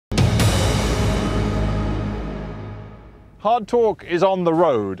Hard Talk is on the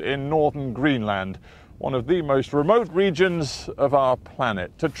road in northern Greenland, one of the most remote regions of our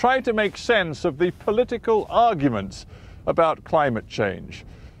planet, to try to make sense of the political arguments about climate change.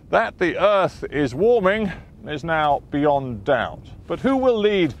 That the Earth is warming is now beyond doubt. But who will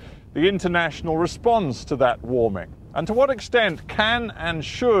lead the international response to that warming? And to what extent can and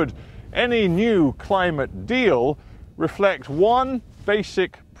should any new climate deal reflect one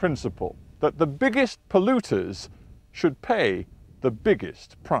basic principle, that the biggest polluters should pay the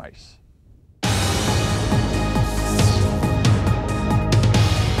biggest price?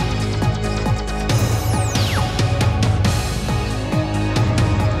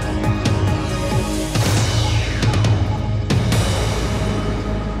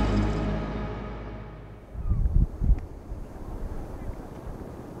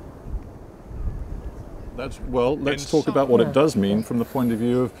 Well, let's talk about what it does mean from the point of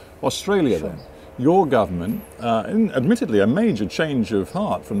view of Australia then. Your government, admittedly a major change of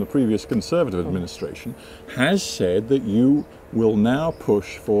heart from the previous Conservative administration, has said that you will now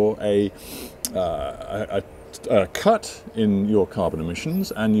push for a cut in your carbon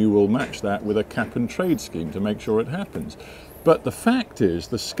emissions, and you will match that with a cap and trade scheme to make sure it happens. But the fact is,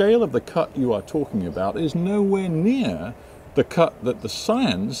 the scale of the cut you are talking about is nowhere near the cut that the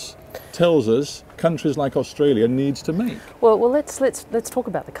science tells us countries like Australia needs to make. Well, let's talk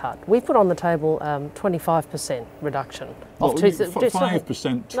about the cut. We put on the table 25% reduction. Well, 5%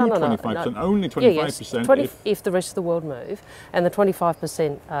 to 25%, only 25%. If the rest of the world move, and the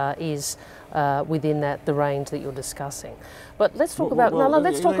 25% is within the range that you're discussing. But let's talk about.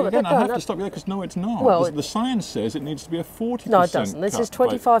 Let's talk about. Again, I have to stop you there because no, it's not. Well, the science says it needs to be a 40%. No, it doesn't. This is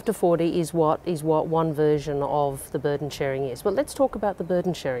 25 to 40 is what one version of the burden sharing is. But let's talk about the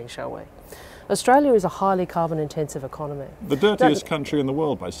burden sharing, shall we? Australia is a highly carbon-intensive economy. The dirtiest country in the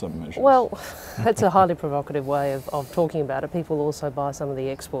world by some measures. Well, that's a highly provocative way of talking about it. People also buy some of the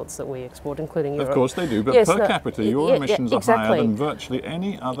exports that we export, including Europe. Of course they do, but yes, per capita your emissions are higher than virtually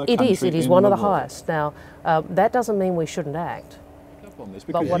any other country in the world. It is one of the highest. Now, that doesn't mean we shouldn't act. On this,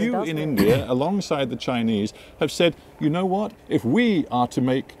 because you in India, alongside the Chinese, have said, you know what, if we are to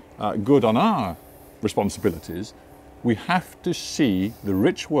make good on our responsibilities, we have to see the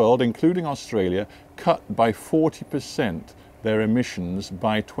rich world, including Australia, cut by 40% their emissions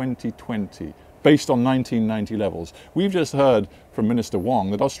by 2020, based on 1990 levels. We've just heard from Minister Wong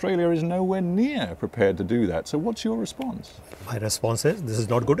that Australia is nowhere near prepared to do that. So what's your response? My response is, this is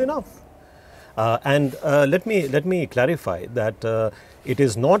not good enough. Let me clarify that it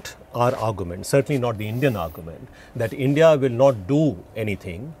is not our argument, certainly not the Indian argument, that India will not do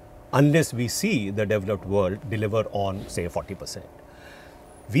anything unless we see the developed world deliver on, say, 40%.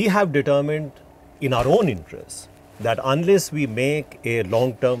 We have determined in our own interest that unless we make a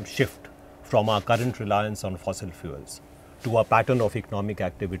long-term shift from our current reliance on fossil fuels to a pattern of economic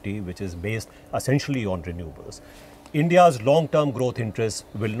activity which is based essentially on renewables, India's long-term growth interests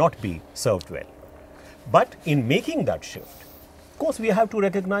will not be served well. But in making that shift, of course, we have to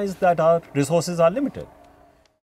recognize that our resources are limited.